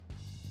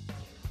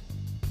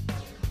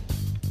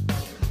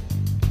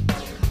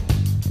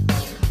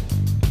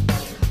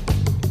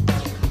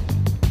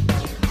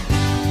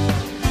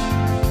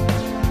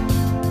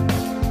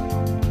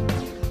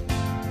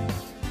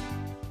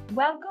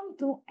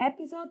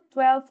episode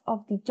 12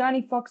 of the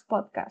Johnny Fox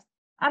podcast.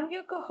 I'm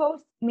your co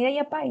host,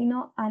 Mireia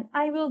Paino, and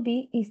I will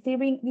be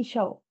steering the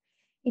show.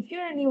 If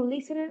you're a new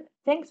listener,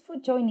 thanks for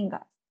joining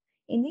us.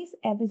 In this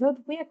episode,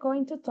 we are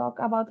going to talk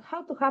about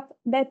how to have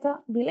better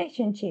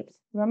relationships,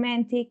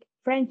 romantic,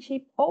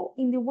 friendship, or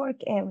in the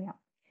work area.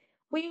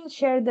 We will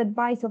share the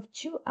advice of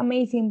two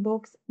amazing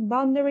books,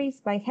 Boundaries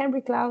by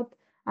Henry Cloud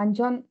and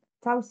John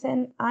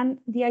Townsend, and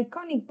the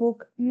iconic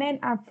book Men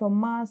Are From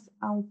Mars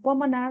and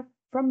Women Are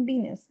From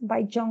Venus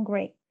by John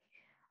Gray.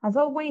 As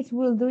always,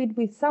 we'll do it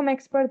with some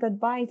expert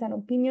advice and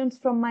opinions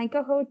from my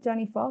co-host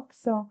Johnny Fox.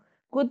 So,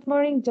 good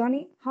morning,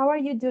 Johnny. How are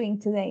you doing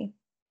today?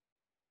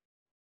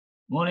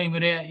 Morning,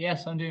 Maria.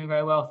 Yes, I'm doing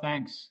very well,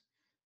 thanks.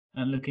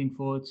 And looking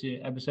forward to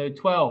episode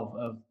 12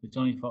 of the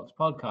Johnny Fox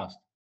podcast.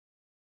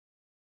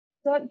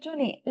 So,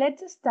 Johnny,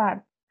 let's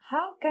start.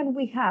 How can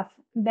we have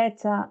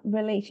better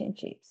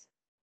relationships?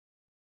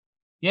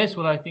 Yes,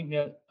 well, I think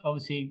that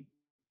obviously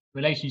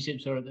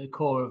relationships are at the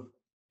core of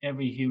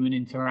every human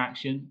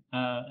interaction.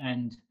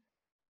 And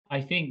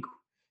I think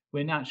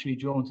we're naturally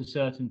drawn to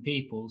certain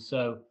people.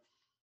 So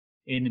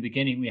in the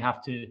beginning, we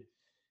have to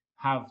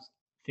have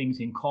things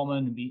in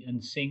common and be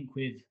in sync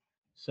with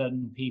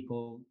certain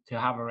people to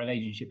have a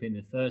relationship in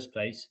the first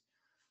place.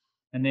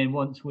 And then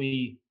once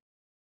we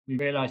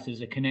realize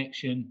there's a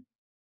connection,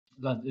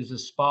 that there's a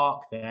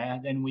spark there,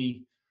 then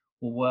we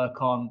will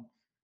work on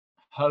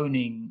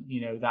honing,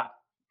 that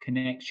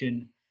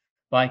connection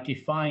by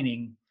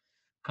defining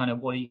kind of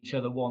what each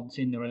other wants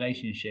in the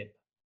relationship.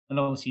 And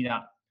obviously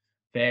that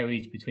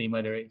varies between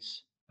whether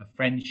it's a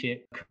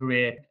friendship,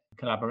 career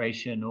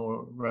collaboration,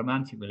 or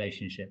romantic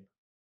relationship.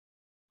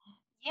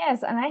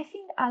 Yes, and I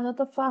think a lot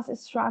of us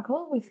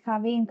struggle with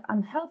having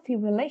unhealthy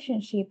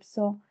relationships.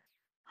 So,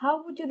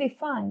 how would you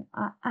define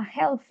a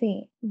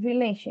healthy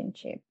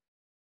relationship?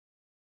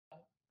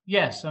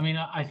 Yes, I mean,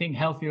 I think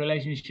healthy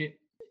relationship,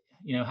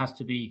 has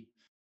to be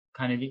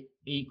kind of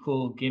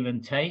equal give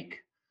and take.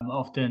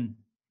 Often,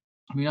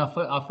 I mean,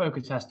 our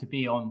focus has to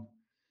be on,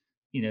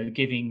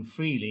 giving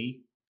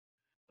freely,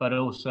 but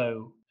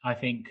also I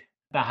think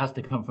that has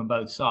to come from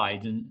both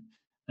sides,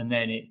 and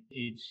then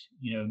it's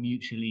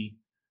mutually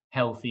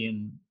healthy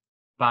and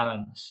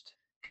balanced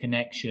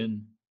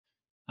connection,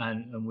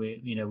 and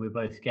we're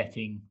both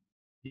getting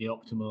the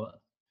optimal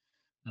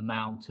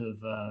amount of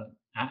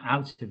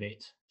out of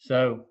it.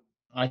 So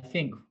I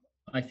think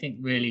I think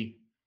really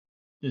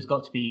there's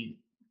got to be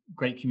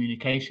great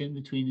communication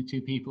between the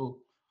two people,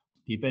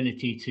 the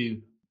ability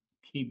to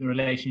keep the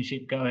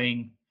relationship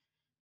going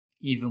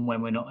even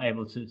when we're not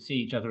able to see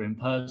each other in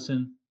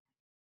person.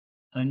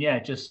 And yeah,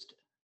 just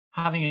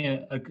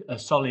having a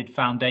solid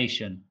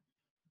foundation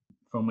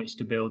from which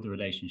to build the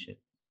relationship.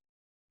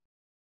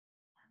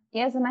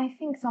 Yes, and I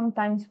think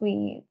sometimes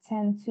we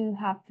tend to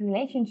have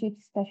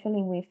relationships,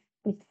 especially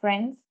with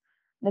friends,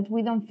 that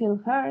we don't feel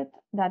hurt,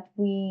 that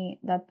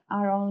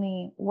are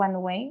only one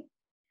way.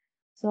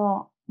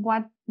 So,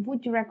 what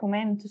would you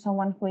recommend to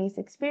someone who is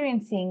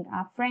experiencing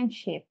a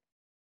friendship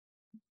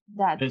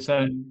that, There's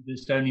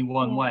only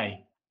one yeah,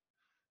 way.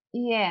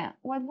 yeah,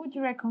 what would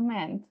you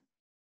recommend?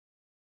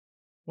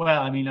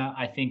 Well, I mean,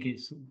 I think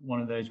it's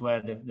one of those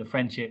where the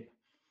friendship,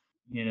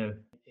 you know,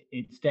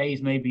 its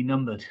days may be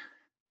numbered.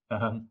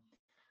 Um,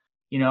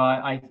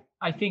 I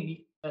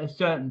think at a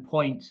certain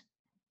point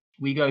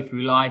we go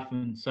through life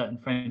and certain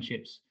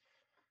friendships,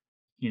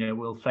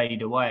 will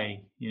fade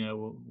away.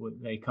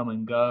 They come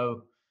and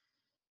go.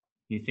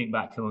 You think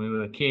back to when we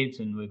were kids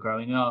and we're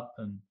growing up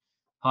and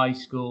high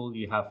school,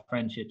 you have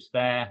friendships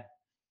there.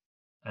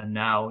 And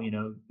now,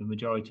 the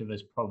majority of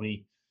us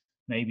probably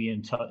may be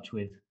in touch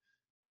with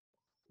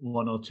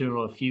one or two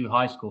or a few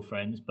high school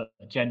friends, but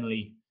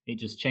generally it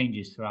just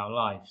changes throughout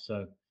life.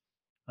 So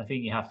I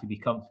think you have to be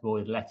comfortable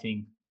with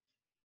letting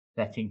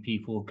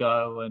people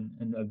go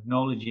and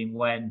acknowledging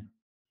when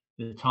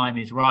the time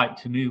is right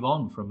to move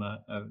on from a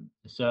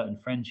certain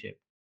friendship.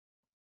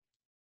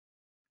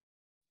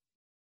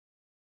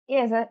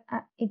 Yes,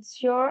 it's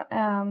sure.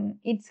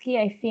 It's key,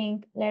 I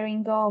think,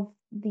 letting go of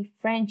the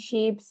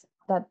friendships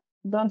that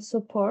don't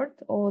support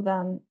or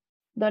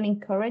don't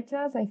encourage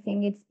us. I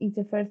think it's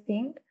the first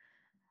thing.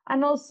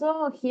 And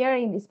also here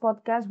in this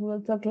podcast, we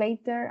will talk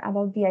later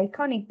about the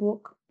iconic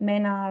book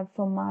Men Are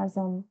From Mars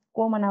and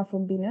Women Are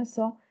From Venus.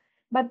 So,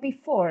 but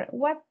before,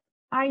 what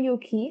are your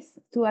keys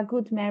to a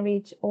good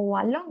marriage or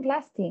a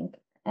long-lasting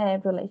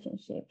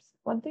relationships?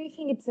 What do you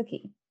think it's the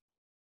key?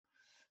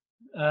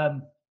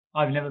 Um,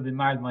 I've never been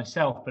married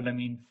myself, but I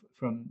mean,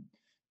 from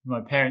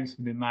my parents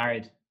have been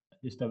married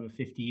just over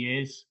 50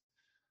 years,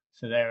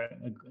 so they're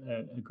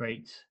a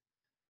great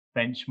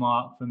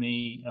benchmark for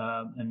me.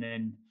 And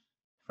then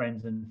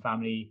friends and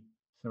family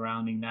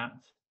surrounding that.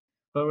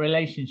 But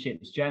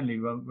relationships generally,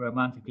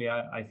 romantically,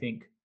 I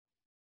think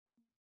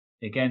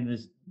again,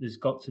 there's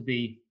got to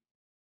be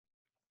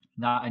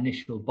that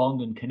initial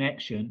bond and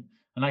connection,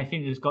 and I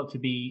think there's got to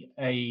be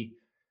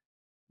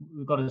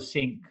we've got to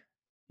sync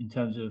in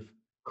terms of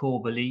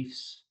core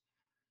beliefs.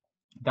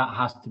 That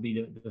has to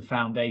be the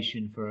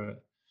foundation for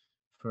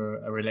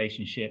a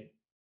relationship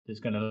that's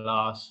going to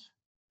last.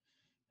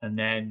 And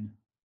then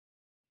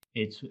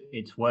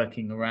it's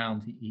working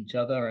around each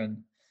other,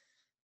 and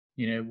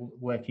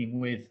working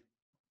with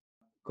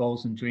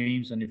goals and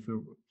dreams. And if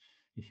you're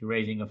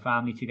raising a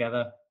family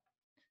together,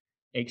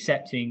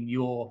 accepting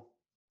your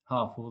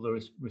half of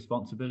the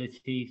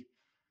responsibility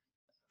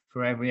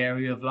for every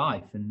area of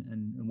life,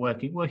 and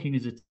working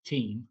as a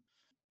team,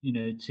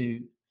 to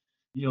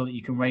that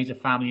you can raise a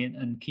family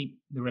and keep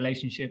the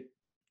relationship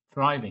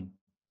thriving.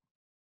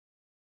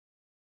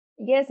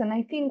 Yes, and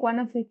I think one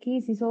of the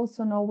keys is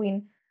also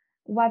knowing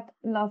what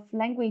love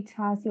language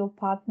has your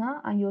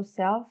partner and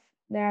yourself.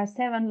 There are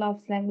 7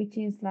 love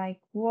languages like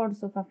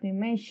words of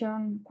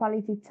affirmation,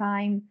 quality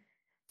time.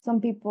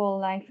 Some people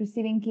like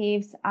receiving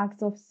gifts,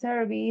 acts of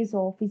service,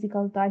 or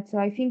physical touch. So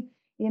I think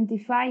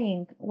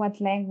identifying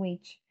what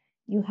language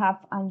you have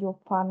and your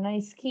partner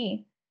is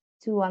key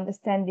to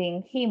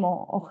understanding him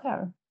or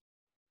her.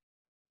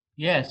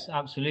 Yes,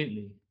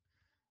 absolutely.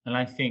 And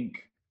I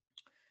think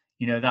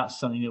that's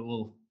something that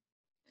will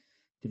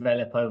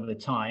develop over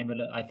time. But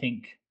I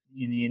think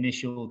in the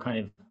initial kind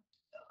of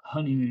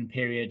honeymoon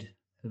period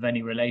of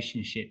any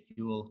relationship,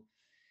 you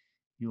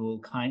will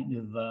kind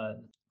of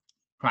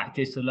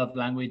practice the love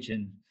language,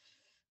 and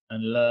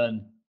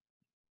learn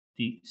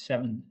these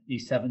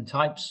seven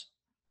types,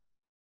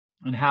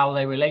 and how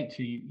they relate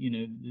to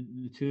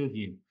the two of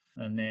you.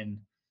 And then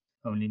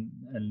only,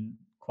 and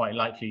quite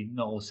likely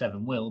not all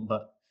seven will,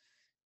 but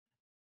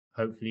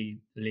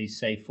hopefully at least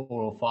say 4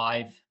 or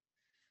 5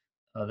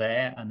 are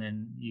there, and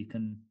then you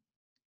can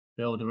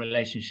build a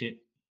relationship,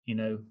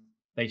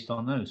 based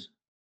on those.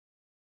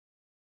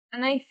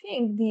 And I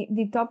think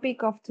the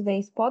topic of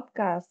today's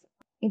podcast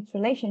is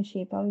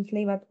relationship,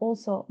 obviously, but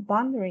also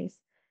boundaries.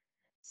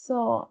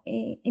 So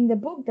in the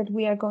book that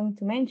we are going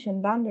to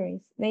mention,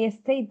 Boundaries, they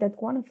state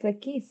that one of the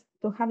keys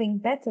to having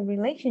better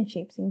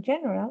relationships in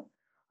general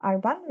are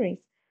boundaries.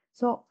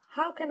 So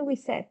how can we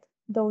set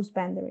those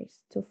boundaries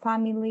to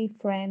family,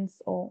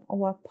 friends, or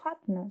our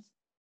partners?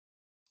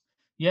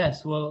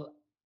 Yes, well,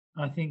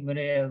 I think,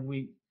 Maria,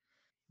 we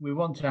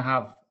want to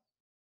have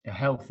a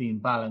healthy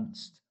and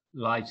balanced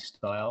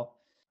lifestyle,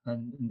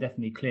 and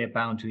definitely clear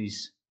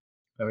boundaries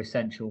are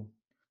essential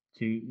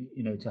to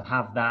to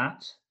have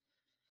that.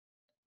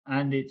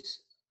 And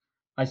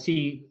I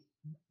see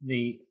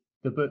the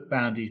book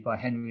Boundaries by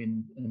Henry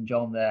and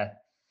John there.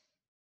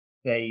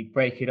 They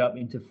break it up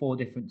into 4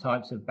 different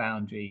types of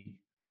boundary: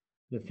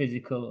 the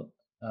physical,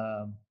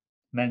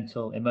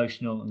 mental,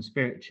 emotional, and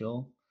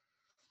spiritual.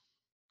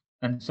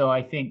 And so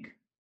I think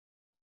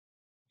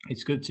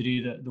it's good to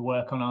do the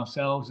work on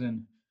ourselves,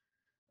 and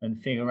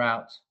figure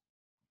out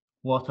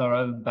what our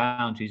own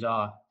boundaries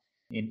are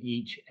in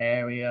each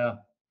area,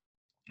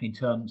 in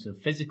terms of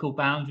physical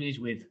boundaries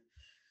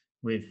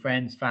with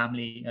friends,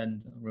 family,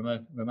 and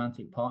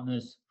romantic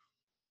partners;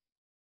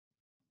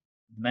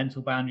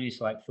 mental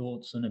boundaries like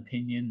thoughts and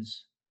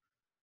opinions,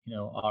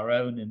 our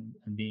own,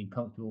 and being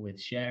comfortable with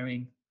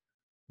sharing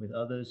with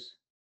others;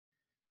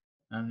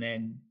 and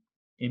then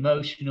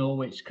emotional,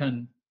 which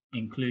can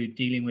include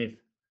dealing with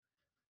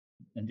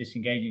and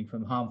disengaging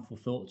from harmful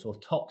thoughts or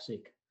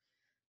toxic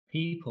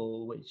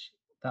people, which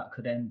that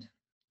could end,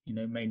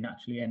 may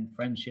naturally end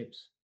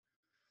friendships;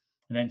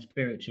 and then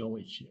spiritual,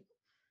 which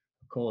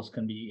of course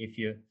can be if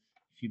you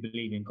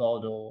believe in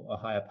God or a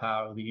higher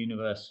power of the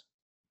universe,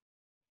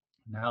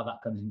 and how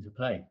that comes into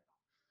play.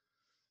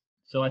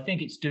 So I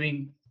think it's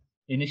doing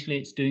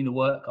the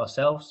work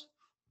ourselves,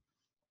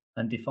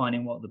 and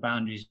defining what the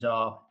boundaries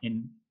are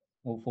in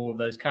all 4 of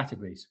those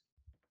categories.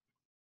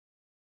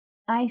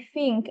 I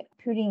think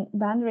putting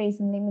boundaries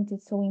and limits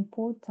is so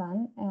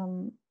important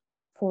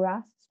for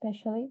us,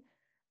 especially.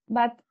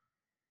 But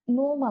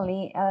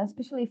normally,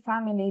 especially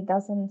family,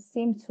 doesn't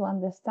seem to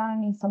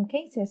understand in some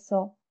cases.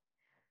 So,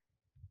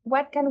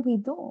 what can we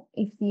do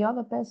if the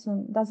other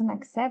person doesn't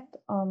accept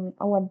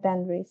our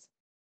boundaries?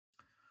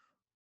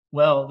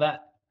 Well,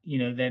 that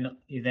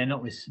if they're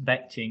not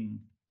respecting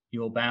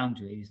your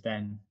boundaries,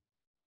 then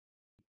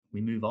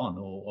we move on,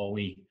 or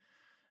we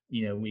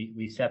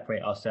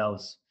separate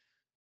ourselves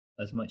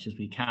as much as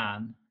we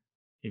can,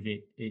 if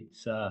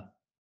it's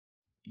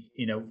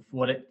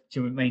what it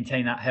to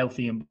maintain that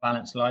healthy and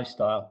balanced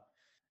lifestyle.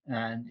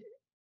 And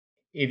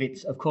if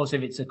it's a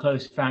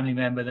close family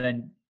member,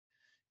 then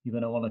you're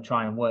going to want to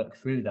try and work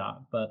through that.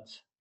 But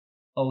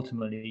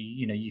ultimately,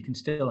 you can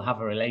still have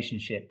a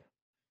relationship,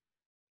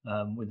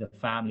 with a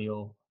family,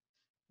 or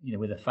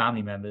with a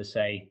family member,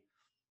 say,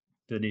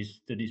 that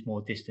is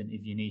more distant,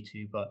 if you need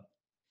to. But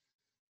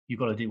you've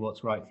got to do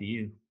what's right for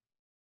you.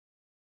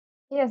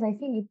 Yes, I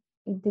think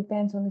it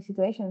depends on the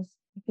situations.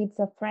 If it's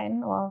a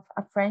friend or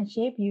a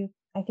friendship,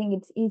 I think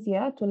it's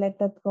easier to let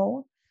that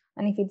go.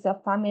 And if it's a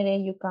family,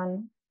 you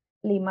can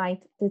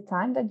limit the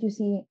time that you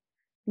see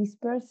this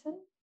person.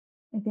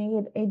 I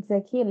think it's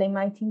the key,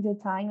 limiting the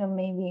time, and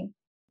maybe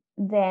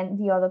then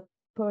the other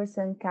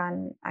person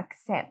can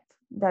accept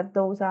that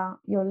those are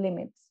your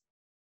limits.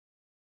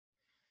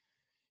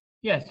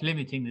 Yes,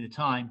 limiting the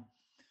time,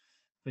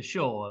 for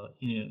sure.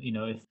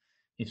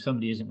 If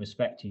somebody isn't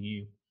respecting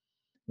you,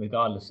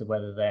 regardless of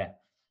whether they're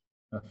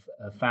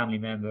a family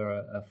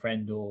member, a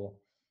friend,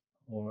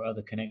 or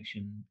other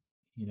connection,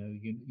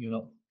 you're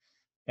not.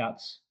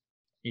 That's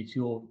it's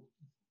your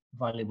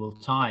valuable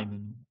time,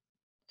 and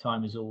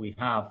time is all we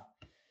have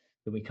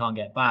that we can't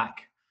get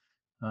back.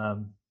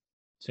 Um,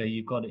 so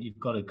you've got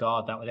to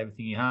guard that with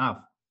everything you have.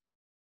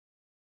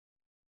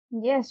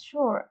 Yes,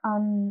 sure.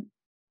 And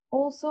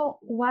also,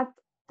 what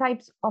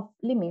types of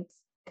limits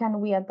can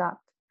we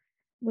adapt?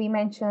 We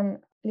mentioned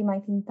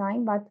limiting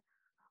time, but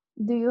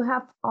do you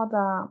have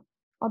other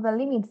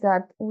limits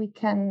that we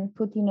can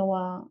put in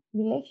our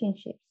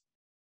relationships?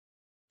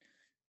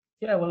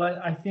 Yeah, well,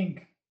 I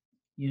think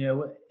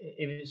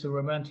if it's a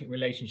romantic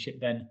relationship,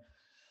 then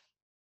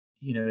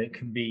it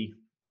can be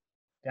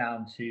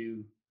down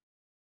to,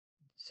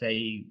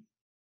 say,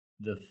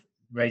 the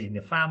raising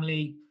the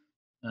family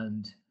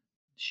and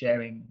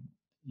sharing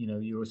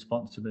your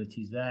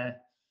responsibilities there.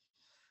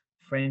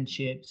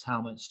 Friendships,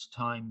 how much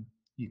time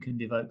you can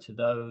devote to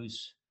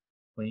those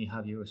when you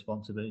have your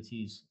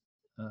responsibilities,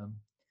 um,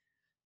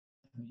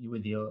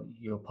 with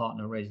your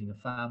partner raising a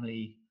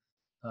family.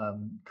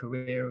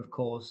 Career, of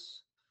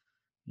course,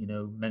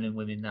 men and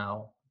women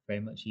now very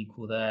much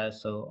equal there,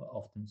 so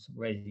often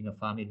raising a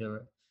family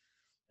there,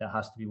 that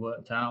has to be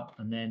worked out.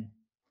 And then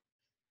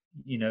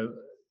you know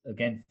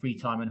again, free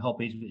time and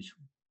hobbies, which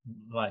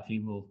likely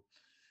will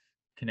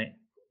connect,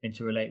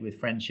 interrelate with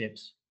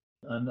friendships,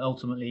 and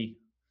ultimately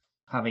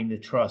having the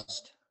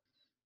trust,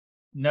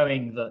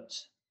 knowing that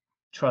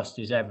trust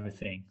is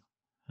everything,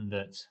 and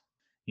that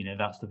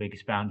that's the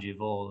biggest boundary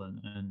of all,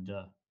 and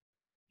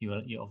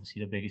you're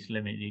obviously the biggest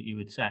limit that you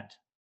would set.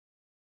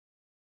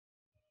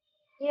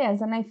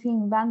 Yes, and I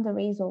think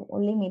boundaries or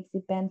limits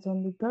depends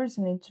on the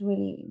person. It's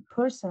really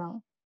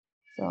personal.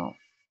 So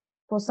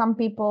for some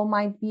people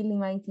might be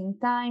limiting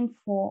time,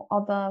 for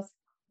others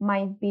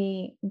might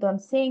be don't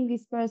seeing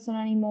this person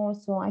anymore.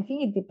 So I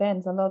think it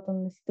depends a lot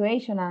on the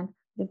situation and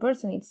the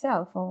person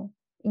itself or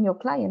in your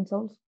clients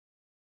also.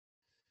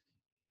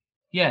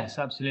 Yes,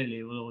 absolutely.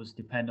 It will always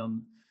depend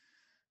on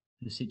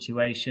the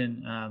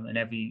situation, and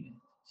every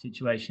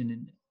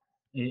situation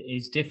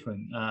is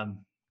different.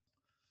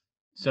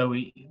 So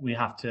we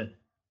have to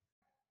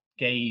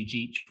gauge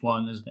each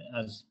one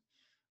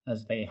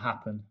as they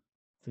happen,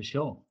 for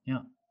sure.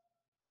 Yeah.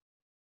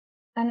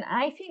 And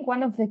I think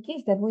one of the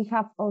keys that we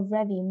have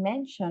already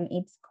mentioned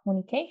is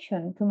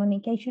communication.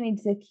 Communication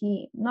is the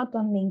key not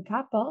only in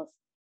couples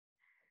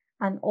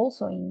and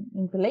also in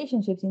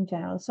relationships in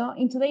general. So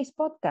in today's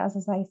podcast,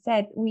 as I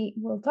said, we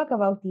will talk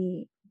about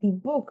the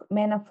book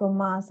Men Are From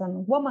Mars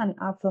and Women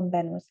Are From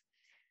Venus.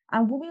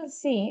 And we will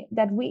see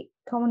that we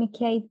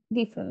communicate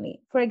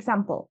differently. For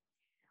example,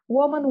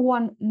 women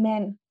want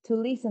men to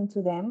listen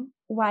to them,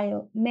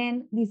 while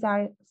men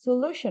desire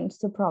solutions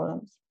to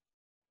problems.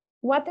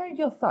 What are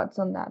your thoughts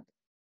on that?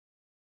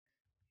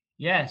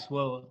 Yes.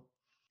 Well,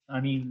 I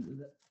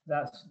mean,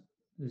 that's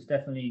there's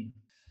definitely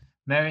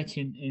merit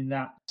in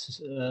that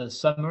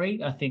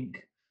summary. I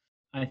think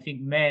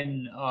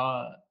men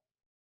are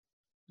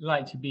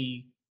like to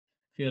be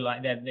feel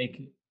like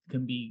they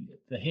can be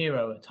the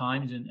hero at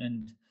times,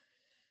 and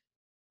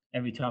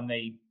every time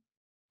they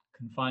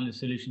can find a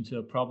solution to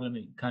a problem,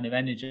 it kind of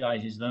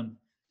energizes them.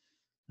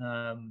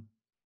 Um,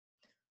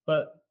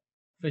 but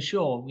for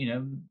sure,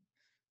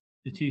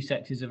 the two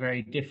sexes are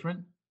very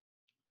different,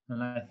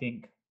 and I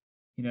think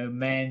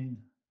men.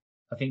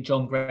 I think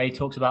John Gray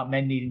talks about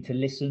men needing to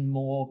listen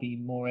more, be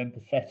more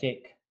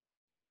empathetic,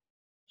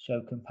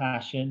 show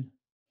compassion.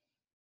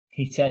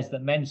 He says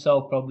that men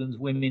solve problems,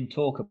 women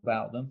talk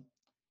about them.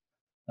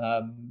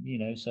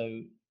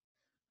 So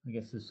I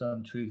guess there's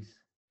some truth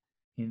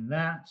in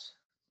that.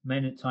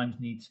 Men at times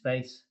need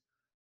space,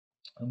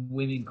 and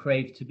women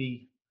crave to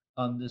be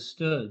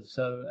understood.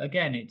 So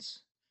again,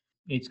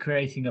 it's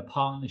creating a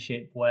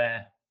partnership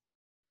where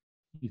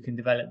you can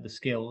develop the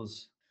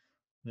skills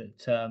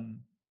that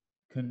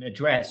can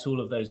address all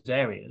of those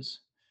areas,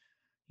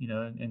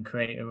 and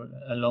create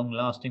a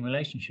long-lasting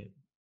relationship.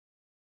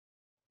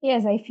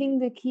 Yes, I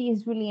think the key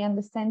is really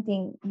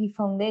understanding the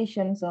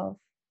foundations of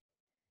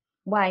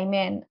why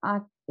men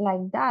act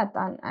like that.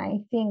 And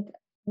I think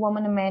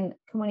women and men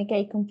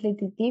communicate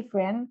completely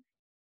different.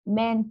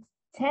 Men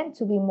tend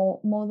to be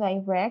more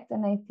direct,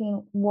 and I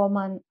think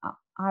women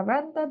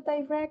aren't that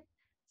direct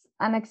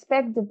and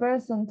expect the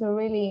person to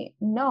really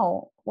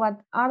know what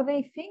are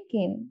they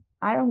thinking,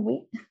 aren't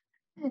we?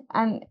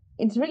 And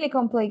it's really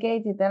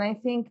complicated. And I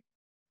think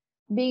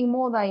being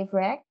more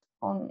direct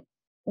on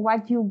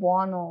what you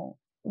want or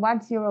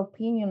what's your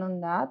opinion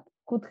on that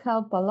could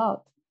help a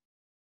lot.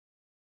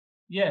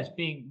 Yes,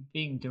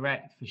 being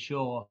direct for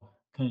sure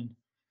can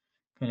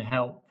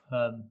help,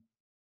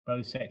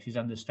 both sexes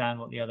understand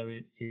what the other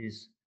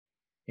is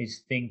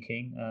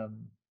thinking. I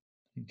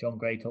think John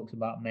Gray talks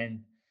about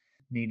men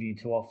needing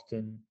to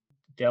often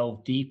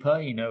delve deeper.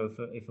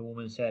 If a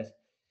woman says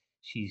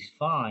she's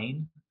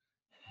fine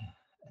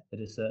at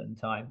a certain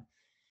time,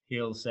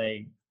 he'll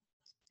say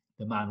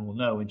the man will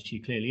know, and she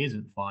clearly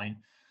isn't fine,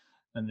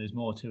 and there's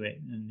more to it,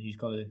 and he's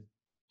got to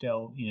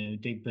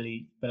dig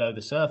below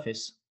the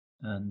surface,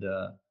 and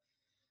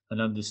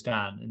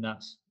understand, and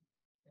that's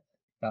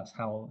that's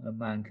how a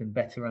man can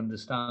better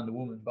understand a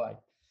woman, by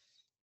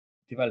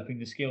developing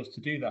the skills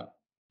to do that.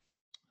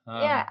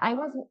 Yeah,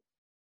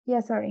 yeah,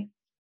 sorry.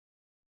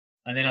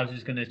 And then I was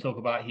just going to talk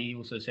about, he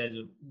also said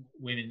that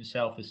women's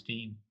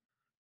self-esteem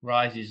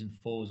rises and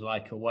falls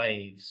like a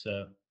wave.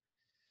 So,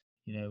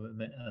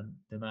 the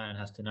man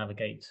has to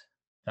navigate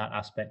that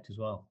aspect as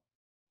well.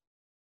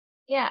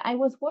 Yeah, I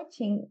was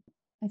watching,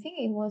 I think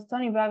it was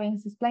Tony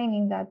Robbins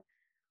explaining that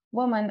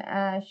women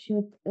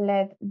should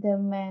let the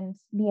men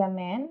be a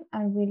man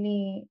and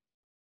really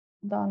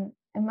don't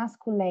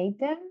emasculate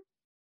them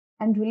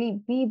and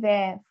really be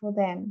there for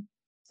them.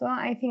 So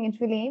I think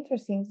it's really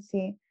interesting to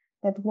see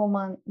that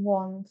woman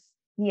wants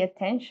the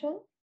attention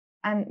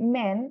and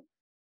men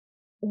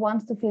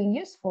wants to feel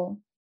useful.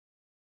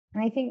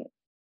 And I think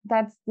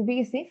that's the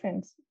biggest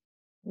difference,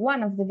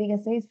 one of the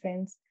biggest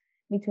difference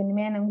between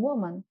men and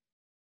women.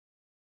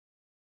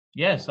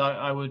 Yes,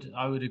 I would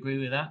agree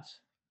with that,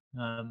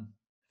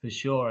 for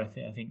sure. I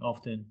think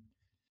often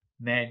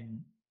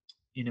men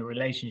in a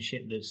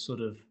relationship that's sort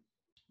of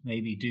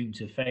maybe doomed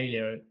to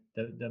failure,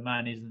 the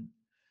man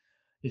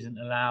isn't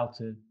allowed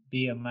to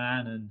be a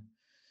man.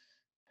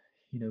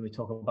 And we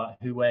talk about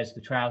who wears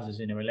the trousers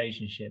in a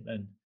relationship,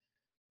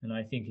 and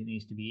I think it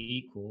needs to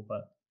be equal.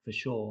 But for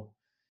sure,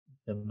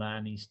 the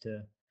man needs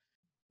to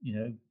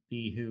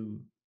be who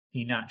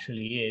he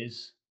naturally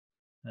is,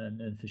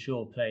 and for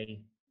sure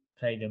play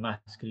the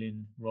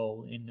masculine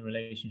role in the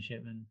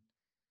relationship,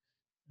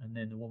 and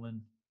then the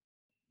woman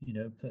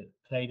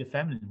play the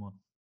feminine one.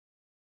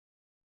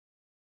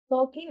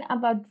 Talking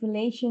about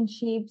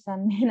relationships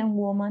and men and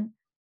women,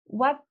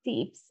 what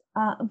tips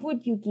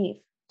would you give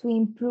to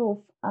improve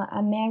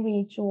a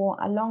marriage or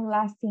a long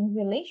lasting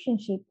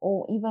relationship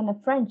or even a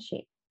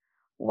friendship?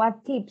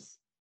 What tips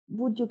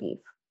would you give?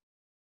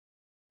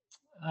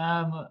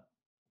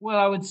 Well,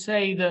 I would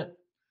say that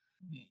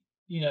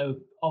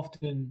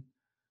often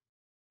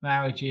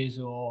marriages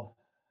or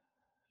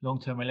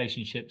long-term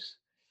relationships,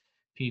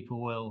 people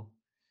will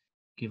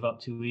give up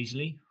too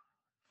easily,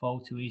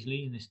 fold too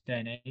easily in this day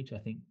and age. I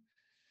think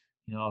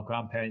our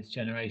grandparents'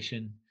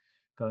 generation,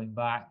 going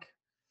back,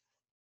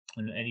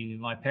 and even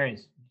my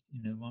parents,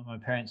 my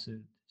parents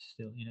are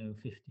still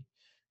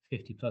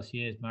 50 plus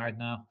years married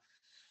now.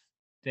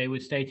 They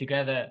would stay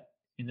together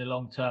in the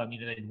long term.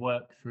 They'd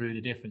work through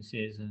the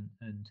differences,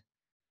 and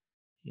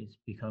it's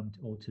become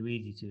all too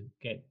easy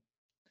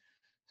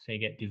to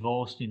get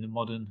divorced in the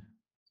modern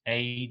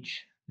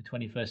age, the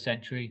 21st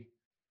century.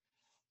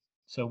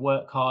 So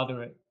work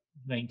harder at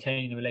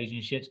maintaining the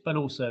relationships, but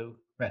also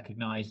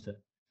recognize that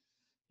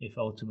if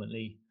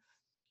ultimately,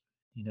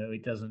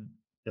 it doesn't,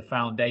 the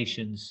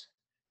foundations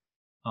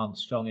aren't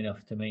strong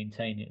enough to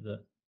maintain it,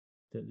 that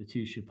the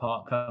two should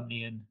part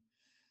company, and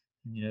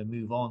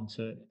move on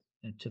to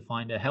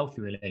find a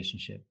healthy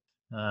relationship.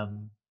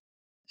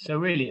 So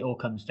really, it all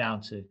comes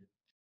down to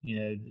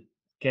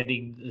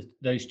getting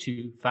those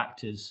two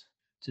factors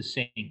to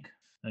sync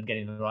and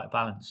getting the right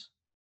balance.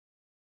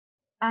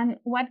 And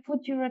what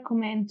would you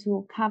recommend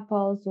to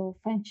couples or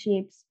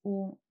friendships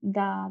or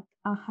that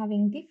are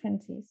having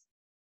differences?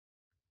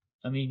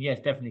 I mean, yes,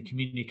 definitely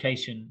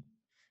communication,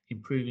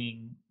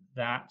 improving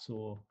that,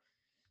 or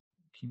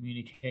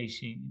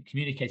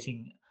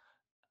communicating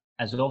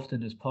as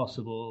often as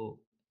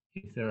possible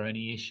if there are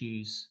any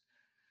issues,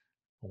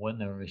 or when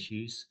there are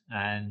issues,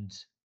 and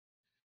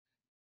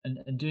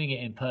doing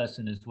it in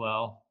person as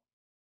well,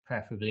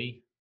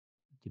 preferably,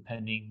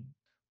 depending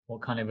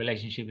what kind of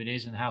relationship it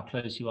is and how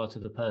close you are to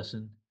the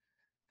person,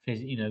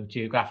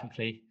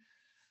 geographically.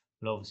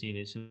 But obviously, if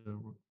it's a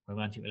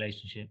romantic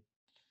relationship,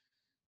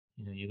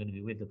 you're going to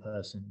be with the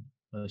person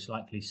most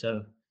likely.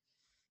 So,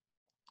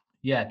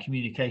 yeah,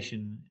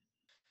 communication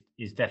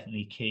is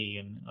definitely key,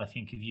 and I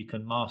think if you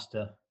can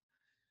master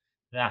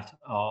that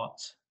art,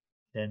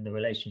 then the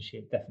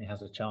relationship definitely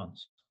has a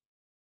chance.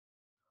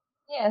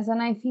 Yes,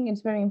 and I think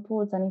it's very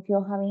important if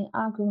you're having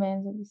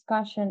arguments or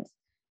discussions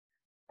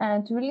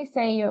to really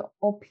say your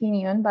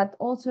opinion, but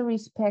also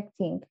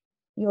respecting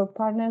your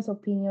partner's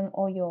opinion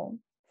or your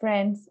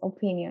friend's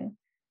opinion.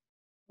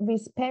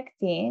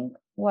 Respecting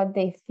what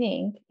they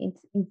think,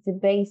 it's the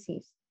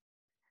basis.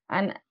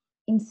 And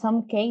in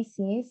some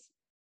cases,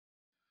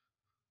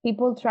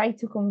 people try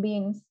to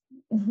convince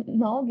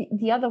no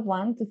the other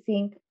one to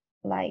think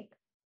like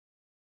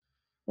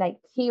like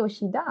he or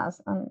she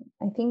does, and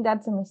I think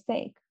that's a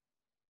mistake.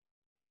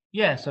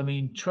 Yes, I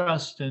mean,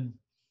 trust and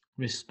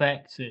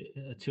respect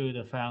are two of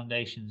the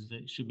foundations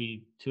that should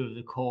be two of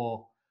the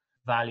core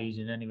values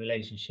in any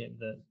relationship,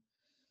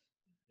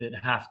 that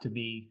have to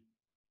be,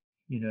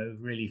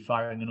 really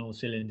firing on all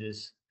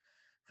cylinders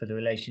for the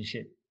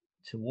relationship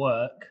to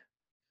work.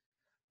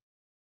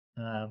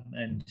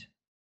 And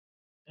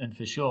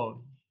for sure,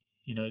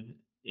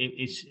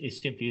 it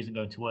simply isn't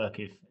going to work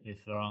if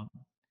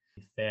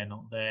they're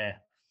not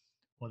there,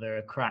 or there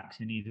are cracks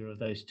in either of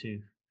those two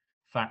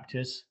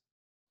factors.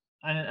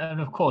 And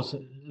of course,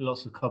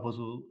 lots of couples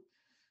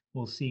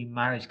will see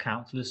marriage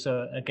counselors.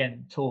 So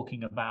again,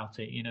 talking about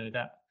it,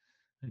 that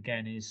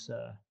again is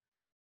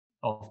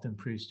often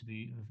proves to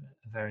be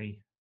a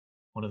very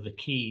one of the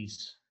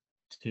keys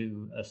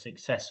to a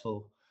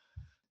successful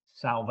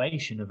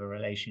salvation of a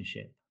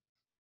relationship.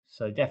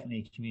 So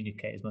definitely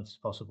communicate as much as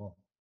possible.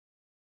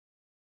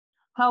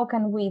 How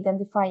can we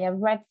identify a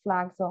red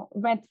flags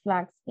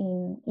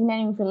in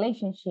any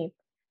relationship,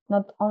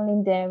 not only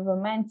in the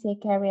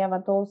romantic area,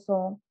 but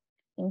also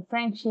in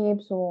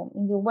friendships or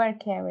in the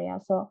work area?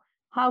 So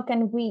how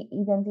can we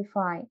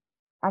identify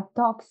a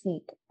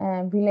toxic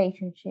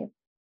relationship?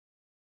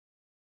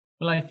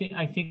 Well, I think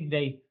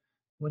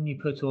when you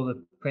put all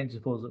the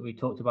principles that we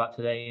talked about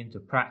today into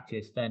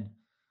practice, then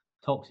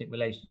toxic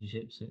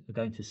relationships are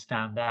going to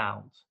stand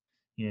out.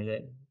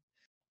 That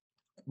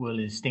will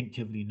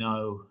instinctively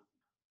know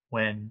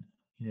when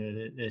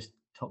there's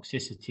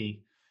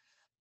toxicity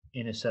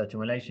in a certain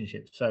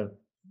relationship. So,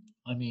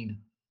 I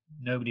mean,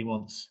 nobody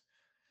wants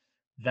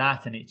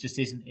that, and it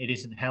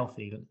isn't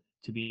healthy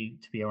to be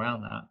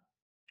around that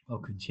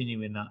or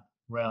continue in that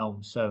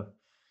realm. So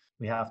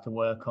we have to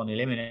work on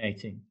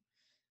eliminating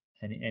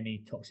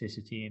any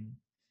toxicity in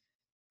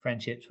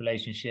friendships,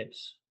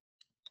 relationships,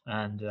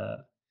 and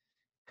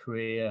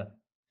career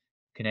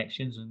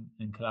connections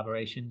and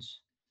collaborations,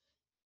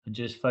 and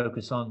just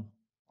focus on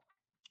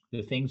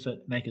the things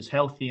that make us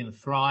healthy and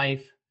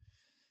thrive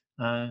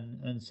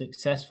and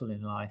successful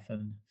in life.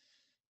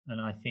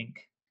 And I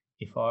think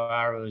if our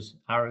arrows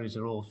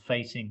are all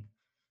facing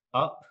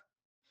up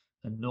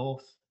and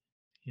north,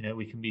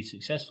 we can be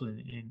successful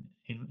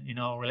in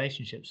our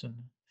relationships and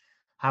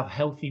have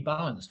healthy,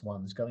 balanced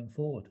ones going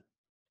forward.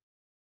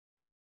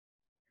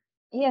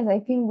 Yes, I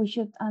think we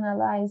should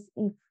analyze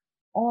if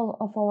all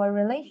of our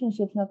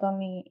relationships, not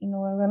only in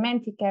our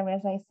romantic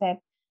areas, I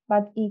said,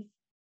 but if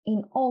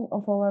in all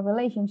of our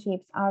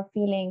relationships are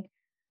feeling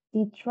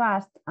the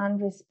trust and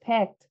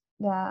respect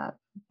that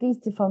is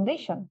the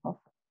foundation of.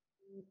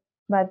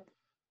 But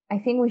I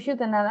think we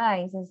should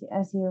analyze,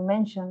 as you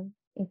mentioned,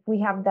 if we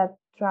have that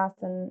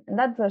trust and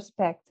that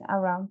respect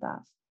around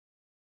us.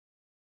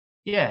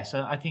 Yeah,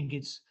 so I think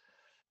it's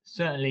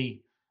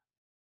certainly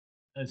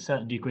a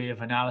certain degree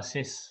of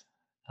analysis,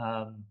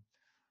 um,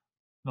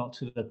 not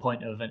to the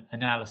point of an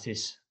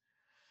analysis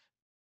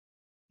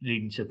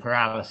leading to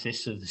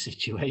paralysis of the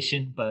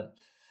situation, but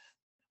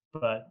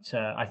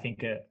I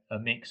think a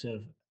mix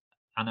of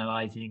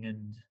analyzing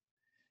and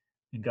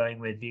going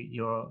with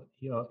your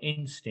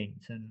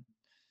instinct, and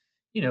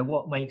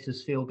what makes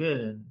us feel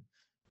good, and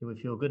do we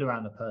feel good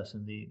around the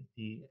person,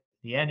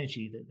 the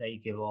energy that they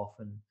give off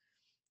and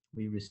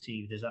we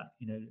receive, does that,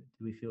 do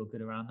we feel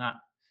good around that?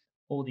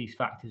 All these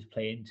factors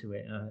play into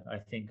it, and I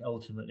think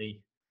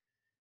ultimately,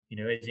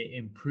 is it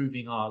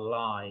improving our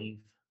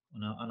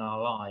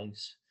our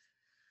lives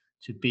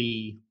to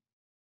be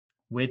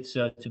with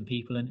certain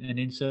people and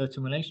in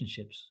certain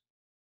relationships.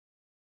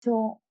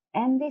 To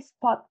end this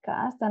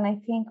podcast, and I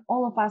think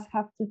all of us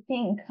have to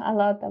think a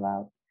lot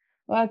about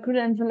our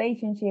current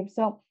relationship.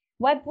 So,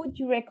 what would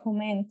you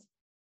recommend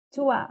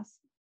to us,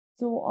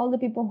 to all the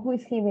people who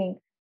is hearing?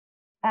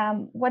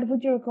 What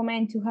would you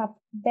recommend to have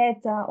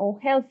better or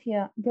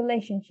healthier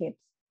relationships?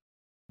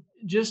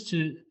 Just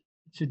to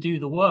do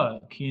the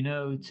work,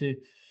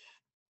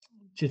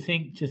 to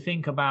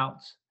think about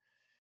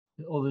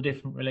all the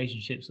different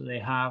relationships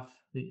that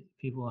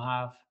people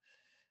have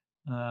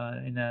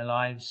in their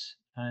lives,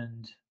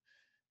 and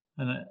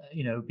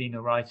being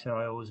a writer,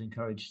 I always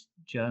encourage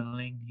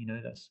journaling.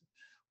 That's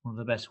one of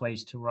the best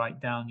ways to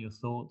write down your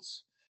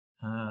thoughts,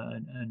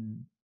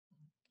 and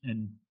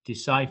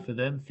decipher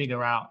them,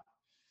 figure out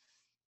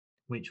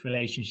which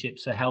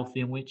relationships are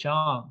healthy and which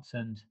aren't.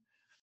 And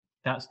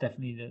that's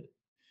definitely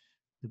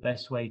the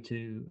best way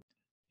to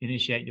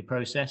initiate the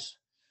process.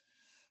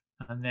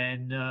 And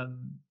then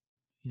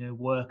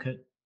work at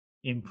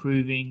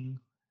improving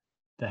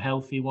the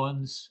healthy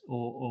ones,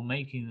 or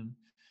making them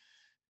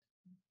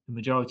the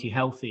majority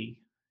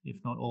healthy, if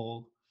not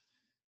all,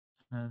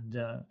 and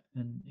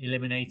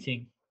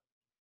eliminating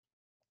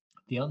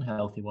the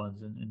unhealthy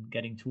ones, and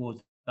getting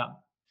towards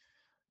that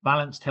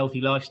balanced,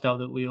 healthy lifestyle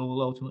that we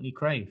all ultimately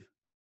crave.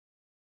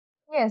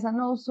 Yes,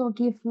 and also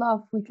give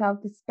love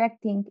without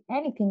expecting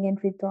anything in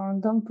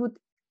return. Don't put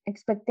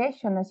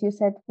expectation, as you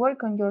said,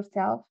 work on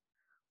yourself,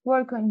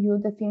 work on you,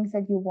 the things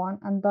that you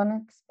want, and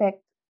don't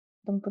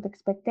put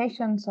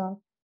expectations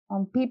on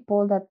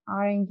people that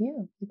aren't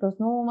you. Because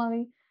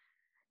normally,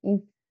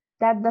 if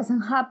that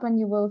doesn't happen,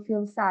 you will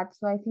feel sad.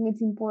 So I think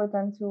it's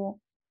important to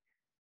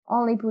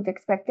only put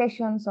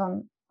expectations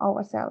on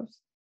ourselves.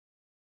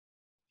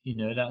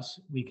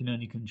 That's, we can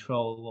only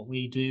control what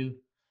we do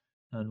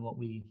and what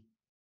we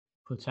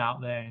put out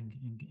there and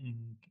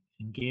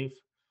give.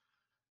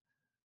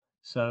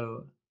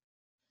 So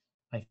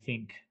I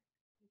think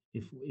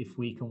if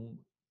we can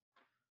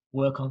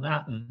work on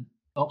that and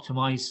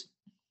optimize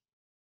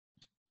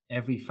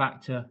every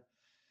factor,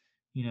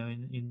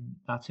 in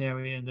that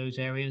area, in those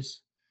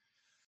areas,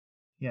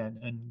 yeah,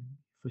 and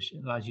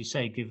as you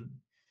say, give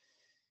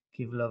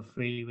love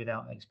freely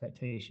without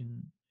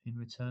expectation in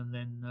return,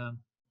 then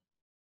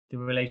the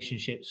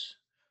relationships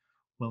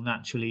will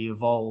naturally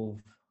evolve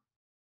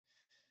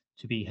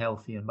to be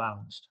healthy and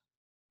balanced.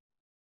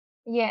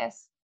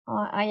 Yes.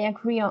 I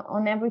agree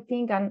on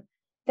everything. And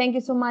thank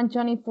you so much,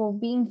 Johnny, for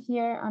being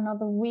here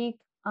another week.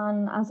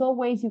 And as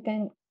always, you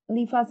can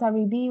leave us a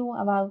review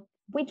about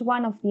which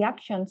one of the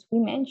actions we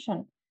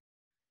mentioned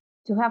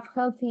to have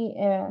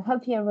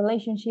healthier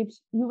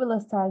relationships you will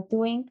start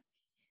doing.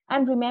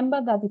 And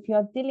remember that if you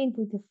are dealing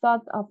with the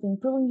thought of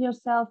improving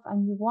yourself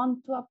and you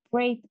want to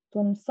upgrade to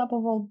an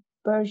unstoppable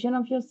version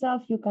of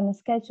yourself, you can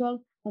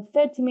schedule a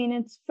 30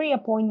 minutes free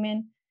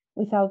appointment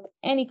without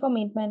any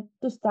commitment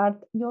to start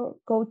your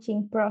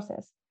coaching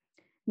process.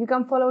 You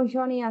can follow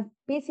Johnny at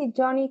Visit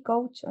Johnny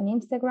Coach on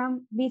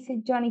Instagram,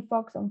 Visit Johnny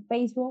Fox on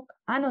Facebook,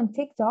 and on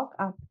TikTok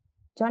at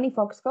Johnny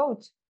Fox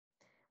Coach.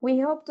 We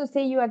hope to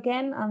see you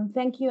again, and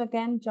thank you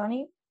again,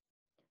 Johnny,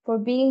 for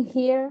being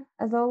here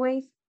as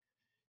always.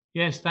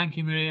 Yes, thank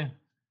you, Maria.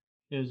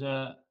 It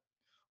was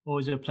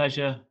always a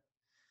pleasure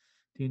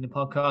doing the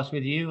podcast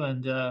with you,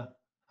 and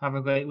have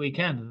a great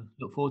weekend.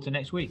 Look forward to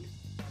next week.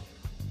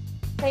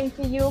 Thank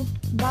you.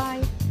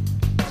 Bye.